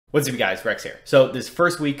What's up, you guys? Rex here. So this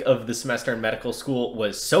first week of the semester in medical school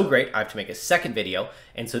was so great, I have to make a second video.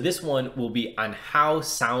 And so this one will be on how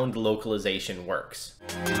sound localization works.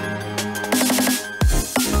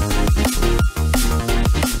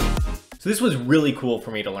 So this was really cool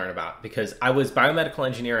for me to learn about because I was biomedical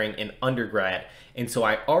engineering in undergrad. And so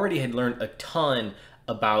I already had learned a ton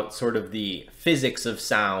about sort of the physics of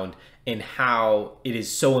sound and how it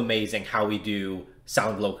is so amazing how we do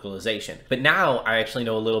sound localization. But now I actually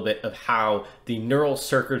know a little bit of how the neural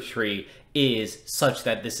circuitry is such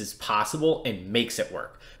that this is possible and makes it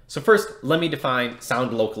work. So first, let me define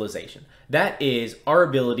sound localization. That is our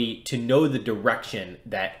ability to know the direction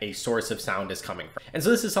that a source of sound is coming from. And so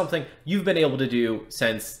this is something you've been able to do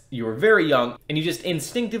since you were very young, and you just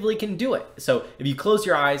instinctively can do it. So if you close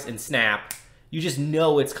your eyes and snap, you just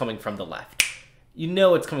know it's coming from the left. You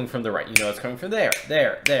know it's coming from the right. You know it's coming from there,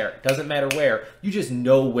 there. Doesn't matter where. You just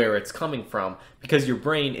know where it's coming from because your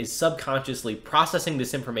brain is subconsciously processing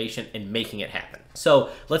this information and making it happen. So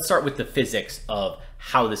let's start with the physics of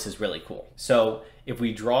how this is really cool. So if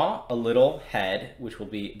we draw a little head, which will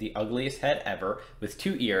be the ugliest head ever with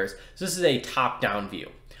two ears, so this is a top-down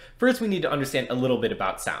view. First, we need to understand a little bit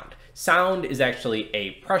about sound. Sound is actually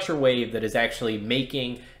a pressure wave that is actually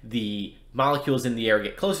making the molecules in the air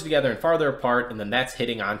get closer together and farther apart, and then that's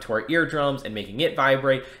hitting onto our eardrums and making it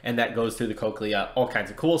vibrate, and that goes through the cochlea. All kinds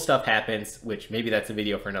of cool stuff happens, which maybe that's a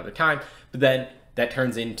video for another time, but then that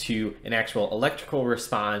turns into an actual electrical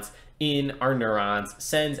response in our neurons,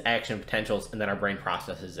 sends action potentials, and then our brain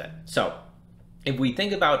processes it. So if we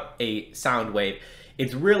think about a sound wave,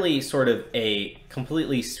 it's really sort of a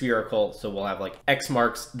completely spherical, so we'll have like X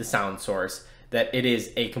marks the sound source, that it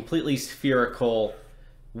is a completely spherical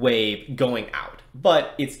wave going out.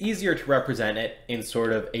 But it's easier to represent it in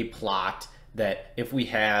sort of a plot that if we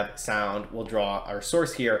have sound, we'll draw our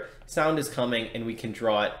source here, sound is coming, and we can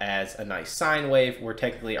draw it as a nice sine wave, where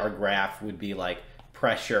technically our graph would be like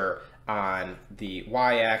pressure on the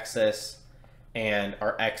y-axis, and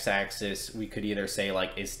our x-axis we could either say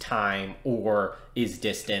like is time or is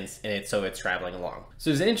distance, and so it's traveling along. So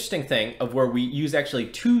there's an interesting thing of where we use actually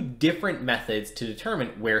two different methods to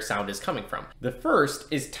determine where sound is coming from. The first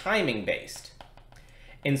is timing based.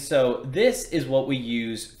 And so this is what we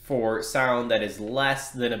use for sound that is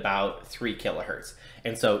less than about 3 kilohertz.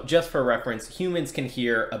 And so just for reference, humans can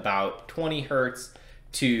hear about 20 hertz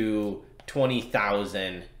to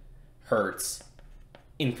 20,000 hertz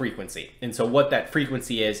in frequency. And so what that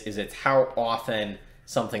frequency is it's how often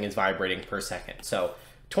something is vibrating per second. So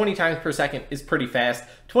 20 times per second is pretty fast.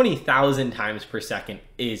 20,000 times per second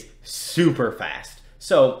is super fast.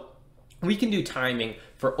 So we can do timing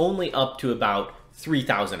for only up to about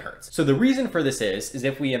 3,000 hertz. So the reason for this is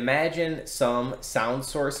if we imagine some sound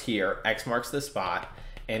source here, X marks the spot,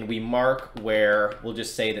 and we mark where, we'll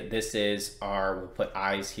just say that this is our, we'll put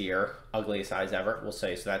eyes here, ugliest eyes ever, we'll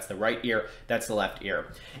say, so that's the right ear, that's the left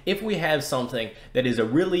ear. If we have something that is a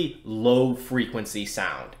really low frequency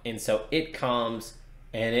sound, and so it comes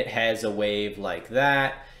and it has a wave like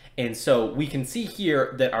that, and so we can see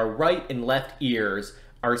here that our right and left ears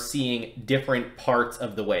are seeing different parts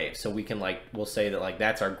of the wave. So we can we'll say that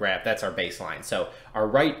that's our graph, that's our baseline. So our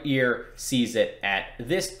right ear sees it at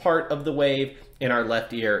this part of the wave, and our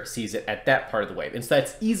left ear sees it at that part of the wave. And so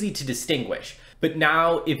that's easy to distinguish. But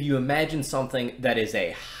now if you imagine something that is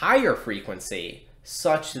a higher frequency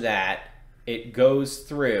such that it goes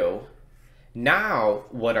through, now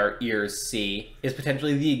what our ears see is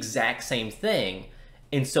potentially the exact same thing.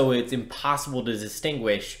 And so it's impossible to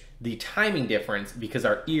distinguish the timing difference because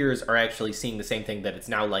our ears are actually seeing the same thing, that it's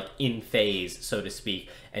now like in phase, so to speak,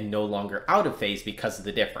 and no longer out of phase because of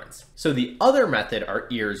the difference. So the other method our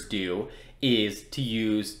ears do is to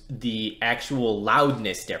use the actual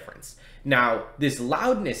loudness difference. Now, this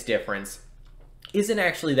loudness difference isn't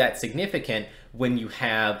actually that significant when you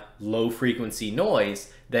have low frequency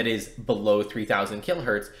noise that is below 3,000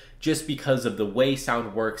 kilohertz, just because of the way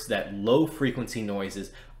sound works, that low frequency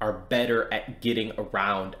noises are better at getting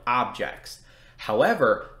around objects.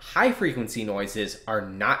 However, high frequency noises are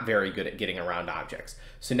not very good at getting around objects.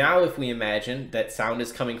 So now if we imagine that sound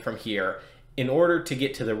is coming from here, in order to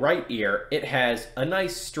get to the right ear, it has a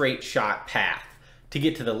nice straight shot path. To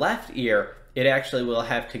get to the left ear, it actually will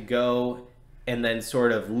have to go and then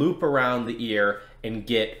sort of loop around the ear and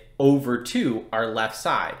get over to our left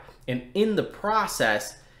side. And in the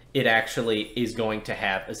process, it actually is going to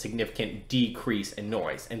have a significant decrease in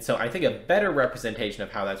noise. And so I think a better representation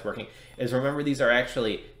of how that's working is, remember, these are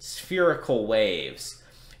actually spherical waves.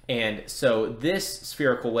 And so this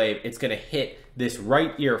spherical wave, it's gonna hit this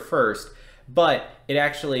right ear first, but it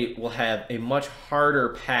actually will have a much harder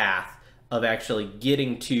path of actually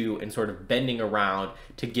getting to and sort of bending around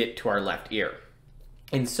to get to our left ear.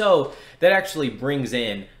 And so that actually brings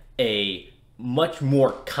in a much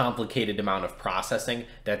more complicated amount of processing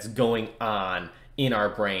that's going on in our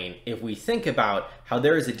brain if we think about how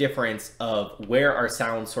there is a difference of where our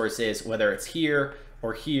sound source is, whether it's here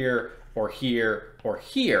or here or here or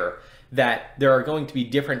here, that there are going to be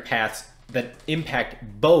different paths that impact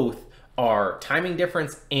both our timing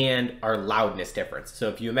difference and our loudness difference. So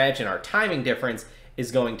if you imagine our timing difference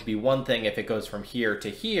is going to be one thing if it goes from here to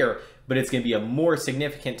here, but it's going to be a more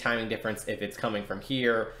significant timing difference if it's coming from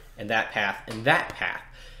here and that path and that path.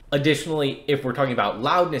 Additionally, if we're talking about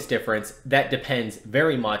loudness difference, that depends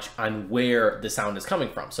very much on where the sound is coming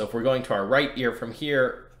from. So if we're going to our right ear from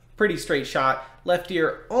here, pretty straight shot, left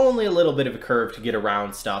ear, only a little bit of a curve to get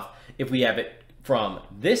around stuff. If we have it from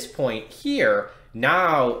this point here,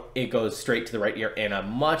 now it goes straight to the right ear and a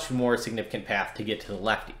much more significant path to get to the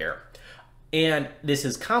left ear. And this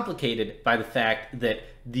is complicated by the fact that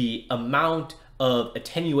the amount of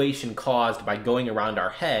attenuation caused by going around our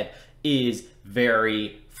head is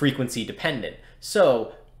very frequency dependent.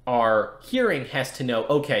 So our hearing has to know,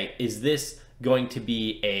 okay, is this going to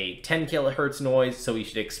be a 10 kilohertz noise? So we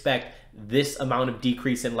should expect this amount of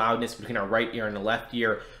decrease in loudness between our right ear and the left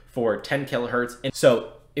ear for 10 kilohertz. And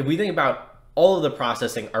so if we think about all of the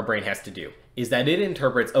processing our brain has to do, is that it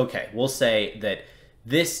interprets, okay, we'll say that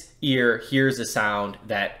this ear hears a sound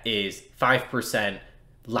that is 5%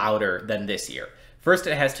 louder than this ear. First,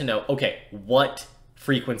 it has to know, okay, what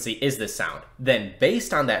frequency is this sound? Then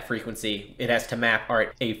based on that frequency, it has to map, all right,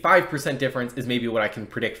 a 5% difference is maybe what I can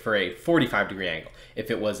predict for a 45-degree angle. If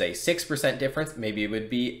it was a 6% difference, maybe it would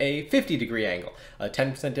be a 50-degree angle. A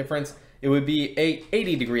 10% difference, it would be a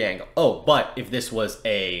 80-degree angle. Oh, but if this was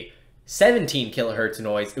a 17 kilohertz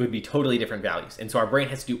noise, it would be totally different values. And so our brain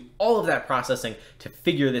has to do all of that processing to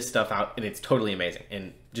figure this stuff out, and it's totally amazing.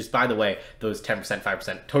 And just by the way, those 10%,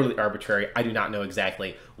 5%, totally arbitrary. I do not know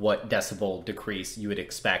exactly what decibel decrease you would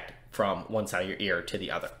expect from one side of your ear to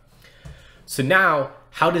the other. So now,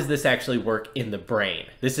 how does this actually work in the brain?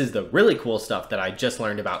 This is the really cool stuff that I just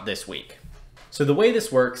learned about this week. So the way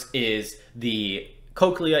this works is the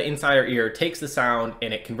cochlea inside our ear takes the sound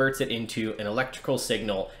and it converts it into an electrical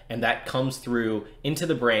signal, and that comes through into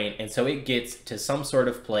the brain, and so it gets to some sort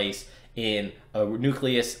of place in a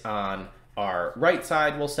nucleus on our right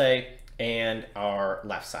side, we'll say, and our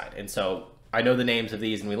left side. And so I know the names of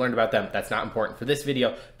these and we learned about them. That's not important for this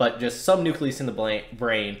video, but just some nucleus in the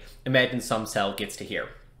brain, imagine some cell gets to here.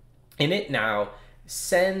 And it now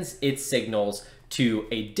sends its signals to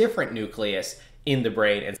a different nucleus in the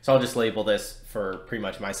brain. And so I'll just label this for pretty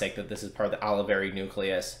much my sake that this is part of the olivary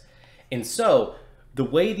nucleus. And so the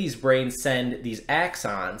way these brains send these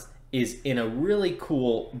axons is in a really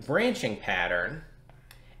cool branching pattern,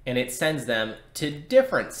 and it sends them to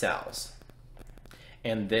different cells.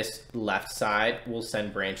 And this left side will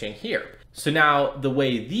send branching here. So now the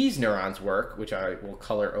way these neurons work, which I will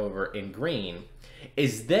color over in green,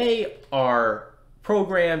 is they are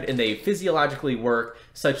programmed and they physiologically work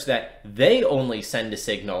such that they only send a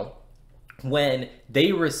signal when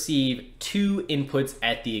they receive two inputs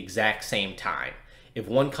at the exact same time. If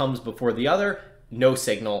one comes before the other, no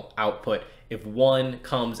signal output. If one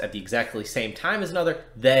comes at the exactly same time as another,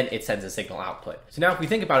 then it sends a signal output. So now if we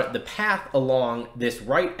think about it, the path along this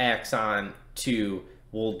right axon to,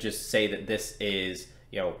 we'll just say that this is,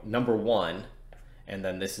 number 1, and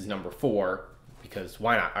then this is number 4, because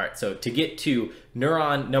why not? All right, so to get to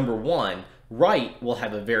neuron number 1, right will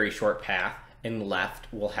have a very short path, and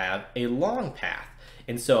left will have a long path.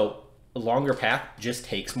 And so a longer path just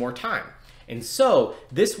takes more time. And so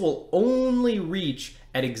this will only reach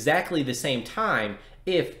at exactly the same time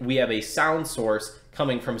if we have a sound source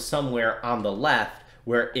coming from somewhere on the left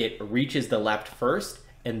where it reaches the left first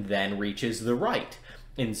and then reaches the right.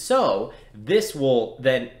 And so this will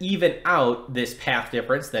then even out this path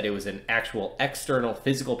difference, that it was an actual external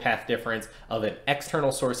physical path difference of an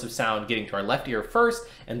external source of sound getting to our left ear first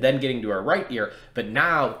and then getting to our right ear. But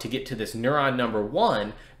now to get to this neuron number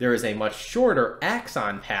 1, there is a much shorter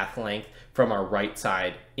axon path length from our right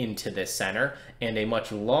side into this center and a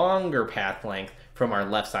much longer path length from our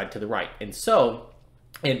left side to the right. And so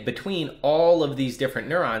in between all of these different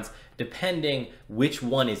neurons, depending which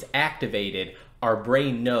one is activated, our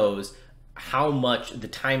brain knows how much the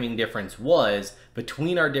timing difference was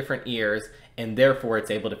between our different ears, and therefore it's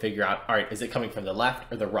able to figure out, all right, is it coming from the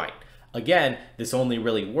left or the right? Again, this only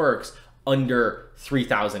really works under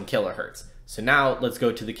 3000 kilohertz. So now let's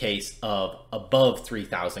go to the case of above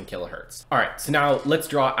 3000 kilohertz. All right, so now let's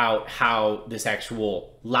draw out how this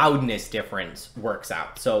actual loudness difference works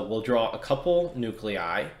out. So we'll draw a couple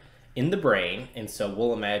nuclei, in the brain. And so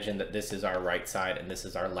we'll imagine that this is our right side and this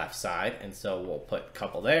is our left side. And so we'll put a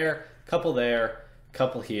couple there, couple there,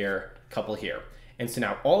 couple here, couple here. And so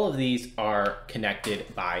now all of these are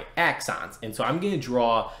connected by axons. And so I'm going to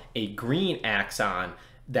draw a green axon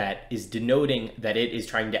that is denoting that it is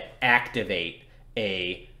trying to activate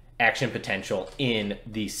a action potential in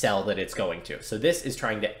the cell that it's going to. So this is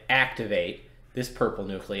trying to activate this purple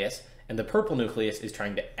nucleus, and the purple nucleus is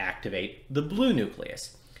trying to activate the blue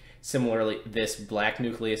nucleus. Similarly, this black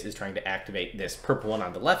nucleus is trying to activate this purple one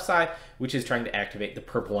on the left side, which is trying to activate the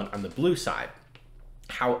purple one on the blue side.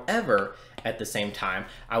 However, at the same time,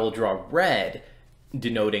 I will draw red,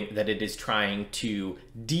 denoting that it is trying to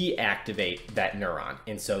deactivate that neuron.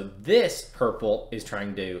 And so this purple is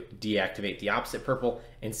trying to deactivate the opposite purple,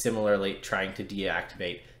 and similarly trying to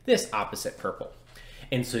deactivate this opposite purple.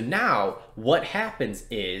 And so now what happens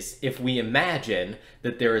is, if we imagine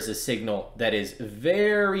that there is a signal that is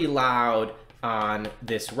very loud on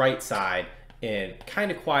this right side and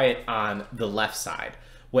kind of quiet on the left side,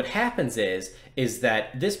 what happens is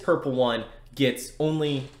that this purple one gets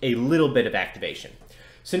only a little bit of activation.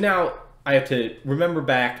 So now I have to remember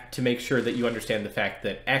back to make sure that you understand the fact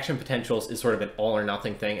that action potentials is sort of an all or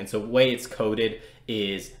nothing thing. And so the way it's coded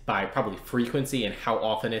is by probably frequency and how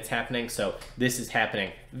often it's happening. So this is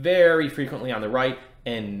happening very frequently on the right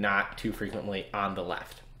and not too frequently on the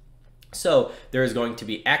left. So there is going to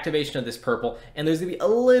be activation of this purple, and there's going to be a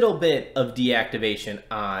little bit of deactivation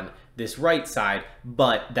on this right side,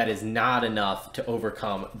 but that is not enough to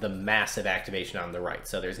overcome the massive activation on the right.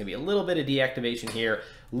 So there's going to be a little bit of deactivation here,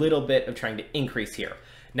 little bit of trying to increase here.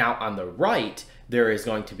 Now on the right, there is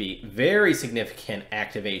going to be very significant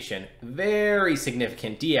activation, very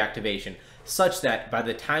significant deactivation, such that by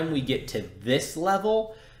the time we get to this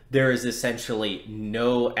level, there is essentially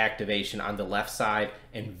no activation on the left side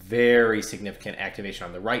and very significant activation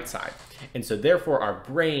on the right side. And so therefore our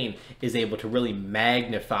brain is able to really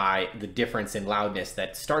magnify the difference in loudness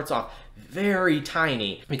that starts off very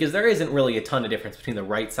tiny, because there isn't really a ton of difference between the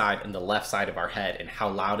right side and the left side of our head and how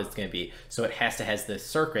loud it's going to be. So it has this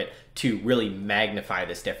circuit to really magnify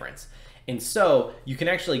this difference. And so you can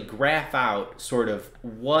actually graph out sort of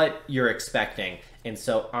what you're expecting. And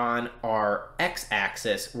so on our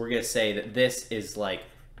x-axis, we're going to say that this is like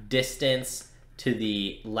distance to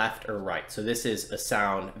the left or right. So this is a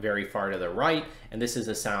sound very far to the right, and this is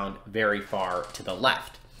a sound very far to the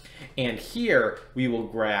left. And here we will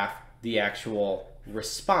graph the actual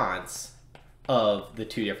response of the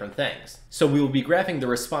two different things. So we will be graphing the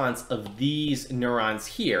response of these neurons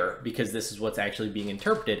here, because this is what's actually being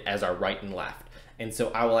interpreted as our right and left. And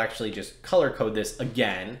so I will actually just color code this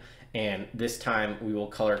again, and this time we will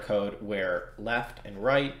color code where left and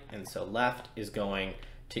right, and so left is going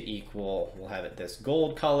to equal, we'll have it this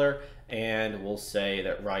gold color, and we'll say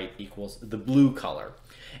that right equals the blue color.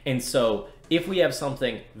 And so if we have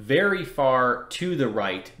something very far to the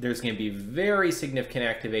right, there's going to be very significant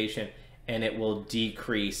activation, and it will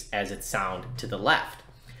decrease as its sound to the left.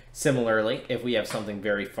 Similarly, if we have something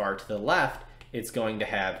very far to the left, it's going to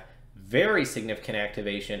have very significant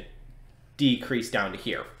activation, decrease down to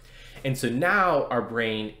here. And so now our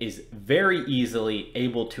brain is very easily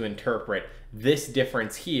able to interpret this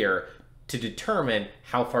difference here to determine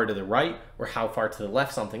how far to the right or how far to the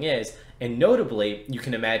left something is. And notably, you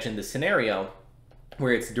can imagine the scenario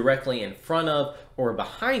where it's directly in front of or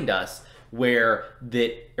behind us, where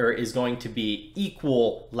there is going to be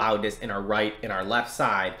equal loudness in our right and our left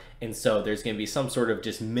side. And so there's going to be some sort of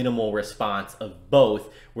just minimal response of both,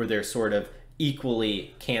 where they're sort of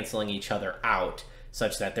equally canceling each other out,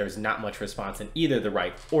 such that there's not much response in either the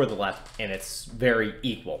right or the left, and it's very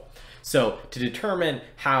equal. So to determine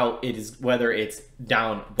how it is, whether it's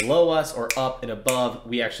down below us or up and above,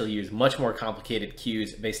 we actually use much more complicated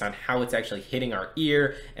cues based on how it's actually hitting our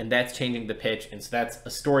ear, and that's changing the pitch. And so that's a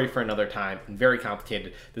story for another time and very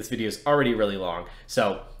complicated. This video is already really long,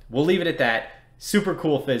 so we'll leave it at that. Super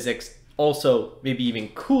cool physics. Also, maybe even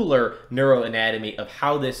cooler neuroanatomy of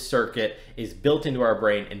how this circuit is built into our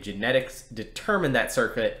brain, and genetics determine that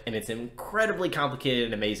circuit. And it's incredibly complicated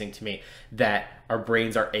and amazing to me that our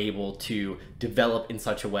brains are able to develop in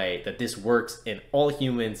such a way that this works in all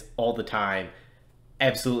humans all the time.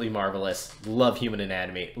 Absolutely marvelous. Love human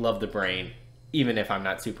anatomy, love the brain. Even if I'm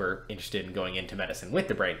not super interested in going into medicine with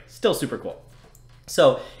the brain, still super cool.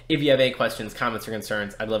 So if you have any questions, comments, or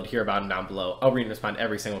concerns, I'd love to hear about them down below. I'll read and respond to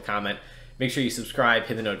every single comment. Make sure you subscribe,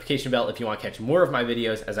 hit the notification bell if you want to catch more of my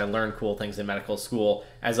videos as I learn cool things in medical school.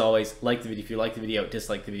 As always, like the video if you like the video,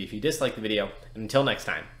 dislike the video if you dislike the video. And until next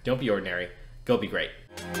time, don't be ordinary, go be great.